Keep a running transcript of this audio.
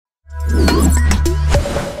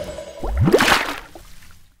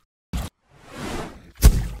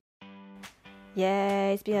Yeah,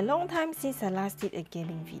 it's been a long time since I last did a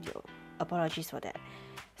gaming video. Apologies for that.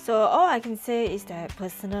 So all I can say is that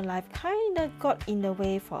personal life kinda got in the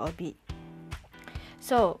way for a bit.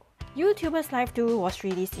 So, YouTubers Live 2 was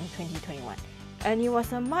released in 2021, and it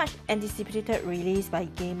was a much anticipated release by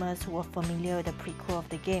gamers who were familiar with the prequel of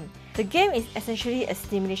the game. The game is essentially a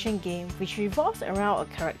simulation game which revolves around a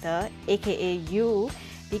character, aka you,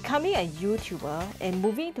 becoming a YouTuber and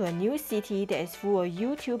moving to a new city that is full of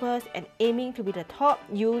YouTubers and aiming to be the top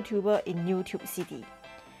YouTuber in YouTube City.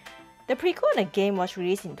 The prequel of the game was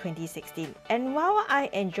released in 2016, and while I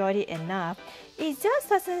enjoyed it enough, it just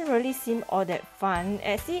doesn't really seem all that fun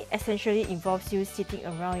as it essentially involves you sitting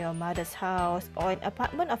around your mother's house or an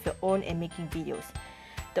apartment of your own and making videos.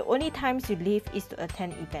 The only times you leave is to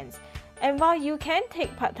attend events, and while you can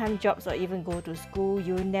take part-time jobs or even go to school,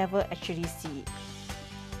 you never actually see it.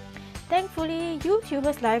 Thankfully,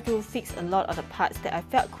 YouTubers Live 2 fixed a lot of the parts that I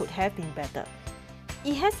felt could have been better.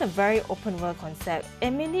 It has a very open world concept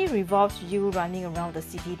and mainly revolves you running around the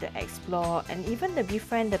city to explore and even to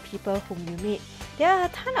befriend the people whom you meet. There are a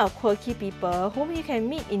ton of quirky people whom you can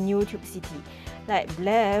meet in YouTube City, like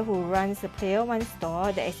Blair, who runs the Player One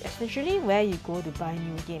store that is essentially where you go to buy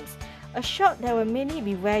new games, a shop that will mainly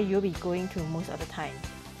be where you'll be going to most of the time.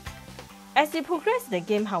 As you progress in the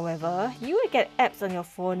game, however, you will get apps on your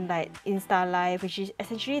phone like Insta Live, which is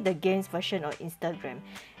essentially the game's version of Instagram,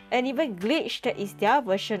 and even Glitch, that is their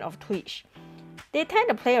version of Twitch. They tend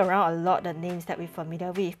to play around a lot the names that we're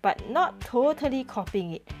familiar with, but not totally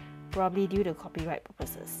copying it, probably due to copyright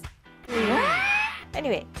purposes.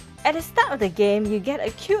 Anyway, at the start of the game, you get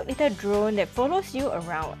a cute little drone that follows you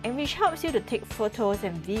around and which helps you to take photos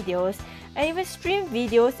and videos and even stream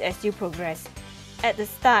videos as you progress. At the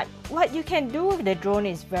start, what you can do with the drone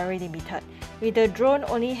is very limited, with the drone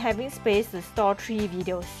only having space to store 3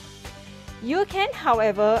 videos. You can,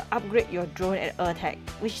 however, upgrade your drone at Tech,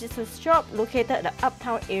 which is a shop located at the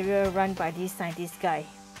uptown area run by this scientist guy.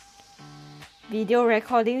 Video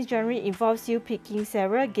recordings generally involves you picking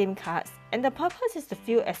several game cards, and the purpose is to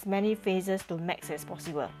fill as many phases to max as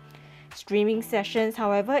possible. Streaming sessions,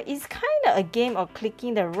 however, is kinda a game of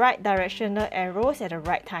clicking the right directional arrows at the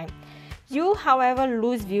right time. You, however,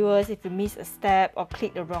 lose viewers if you miss a step or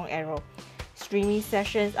click the wrong arrow. Streaming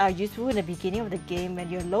sessions are useful in the beginning of the game when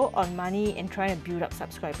you're low on money and trying to build up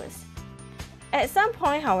subscribers. At some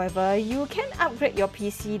point, however, you can upgrade your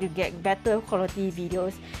PC to get better quality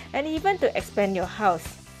videos and even to expand your house.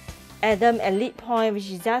 Adam at Lead Point, which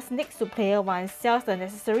is just next to Player One, sells the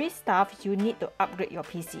necessary stuff you need to upgrade your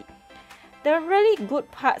PC. The really good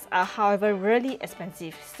parts are, however, really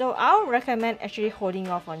expensive, so I'll recommend actually holding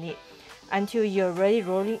off on it until you're really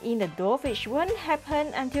rolling in the dough, which won't happen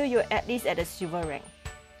until you're at least at the silver rank.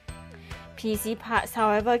 PC parts,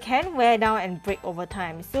 however, can wear down and break over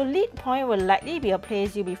time, so Lead Point will likely be a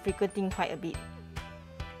place you'll be frequenting quite a bit.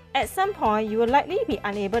 At some point, you will likely be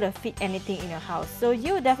unable to fit anything in your house, so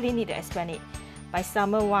you'll definitely need to expand it. By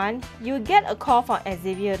Summer 1, you get a call from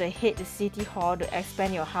Xavier to head to City Hall to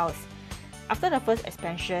expand your house. After the first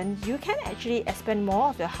expansion, you can actually expand more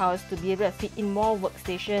of your house to be able to fit in more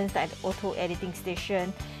workstations like the auto editing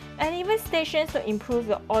station, and even stations to improve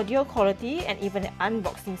your audio quality and even an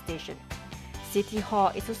unboxing station. City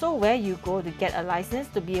Hall is also where you go to get a license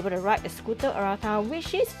to be able to ride a scooter around town,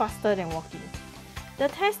 which is faster than walking. The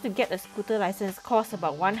test to get a scooter license costs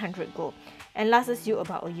about 100 gold and lasts you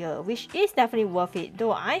about a year, which is definitely worth it,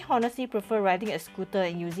 though I honestly prefer riding a scooter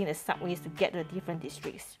and using the subways to get to different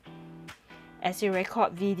districts. As you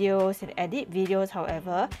record videos and edit videos,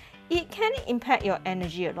 however, it can impact your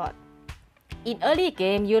energy a lot. In early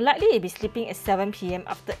game, you'll likely be sleeping at 7 PM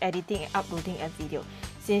after editing and uploading a video,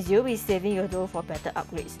 since you'll be saving your dough for better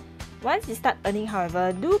upgrades. Once you start earning,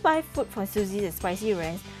 however, do buy food from Suzy the Spicy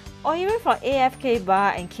Ranch or even from AFK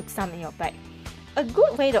Bar and keep some in your bag. A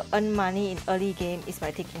good way to earn money in early game is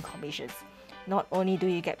by taking commissions. Not only do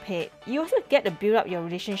you get paid, you also get to build up your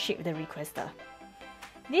relationship with the requester.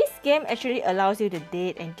 This game actually allows you to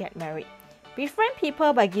date and get married. Befriend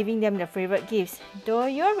people by giving them their favorite gifts, though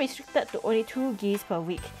you're restricted to only 2 gifts per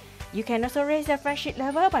week. You can also raise their friendship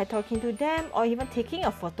level by talking to them or even taking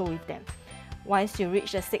a photo with them. Once you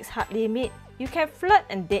reach the 6 heart limit, you can flirt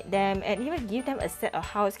and date them and even give them a set of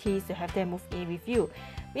house keys to have them move in with you,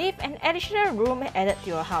 with an additional room added to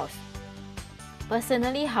your house.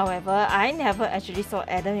 Personally, however, I never actually saw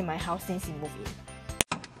Adam in my house since he moved in.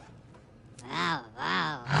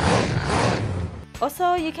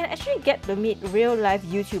 Also, you can actually get to meet real-life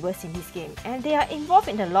YouTubers in this game, and they are involved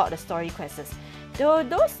in a lot of the story quests, though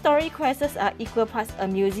those story quests are equal parts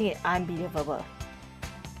amusing and unbelievable.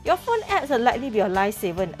 Your phone apps will likely be your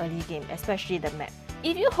lifesaver in early game, especially the map.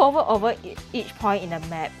 If you hover over each point in the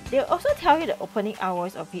map, they'll also tell you the opening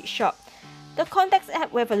hours of each shop. The Contacts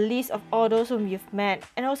app will have a list of all those whom you've met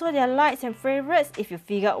and also their likes and favorites if you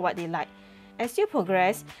figure out what they like. As you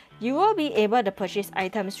progress, you will be able to purchase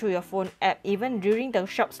items through your phone app even during the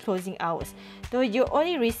shop's closing hours, though you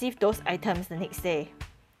only receive those items the next day.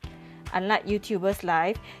 Unlike YouTubers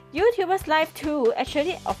Live, YouTubers Live 2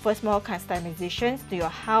 actually offers more customizations to your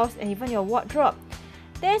house and even your wardrobe.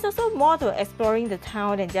 There is also more to exploring the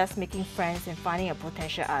town than just making friends and finding a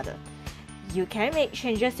potential other. You can make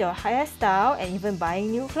changes to your hairstyle and even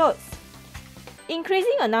buying new clothes.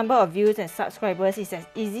 Increasing a number of views and subscribers is as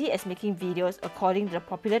easy as making videos according to the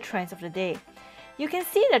popular trends of the day. You can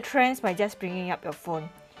see the trends by just bringing up your phone.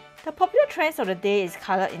 The popular trends of the day is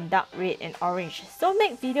colored in dark red and orange, so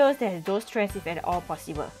make videos that have those trends if at all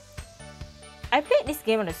possible. I played this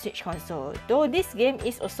game on the Switch console, though this game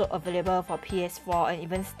is also available for PS4 and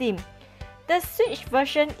even Steam. The Switch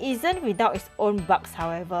version isn't without its own bugs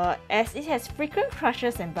however, as it has frequent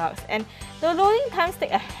crashes and bugs, and the loading times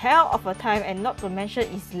take a hell of a time, and not to mention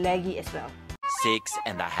it's laggy as well.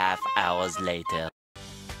 6.5 hours later.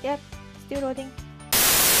 Yep, still loading.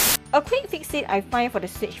 A quick fix tip I find for the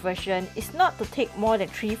Switch version is not to take more than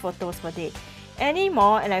 3 photos per day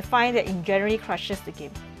anymore, and I find that it generally crashes the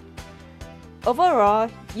game. Overall,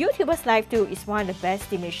 YouTubers Live 2 is one of the best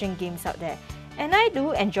simulation games out there, and I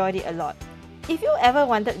do enjoy it a lot. If you ever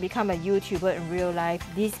wanted to become a YouTuber in real life,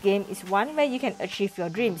 this game is one where you can achieve your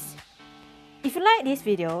dreams. If you like this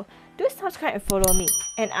video, do subscribe and follow me,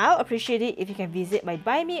 and I'll appreciate it if you can visit my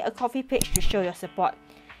Buy Me a Coffee page to show your support.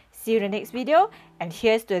 See you in the next video, and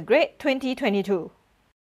here's to a great 2022!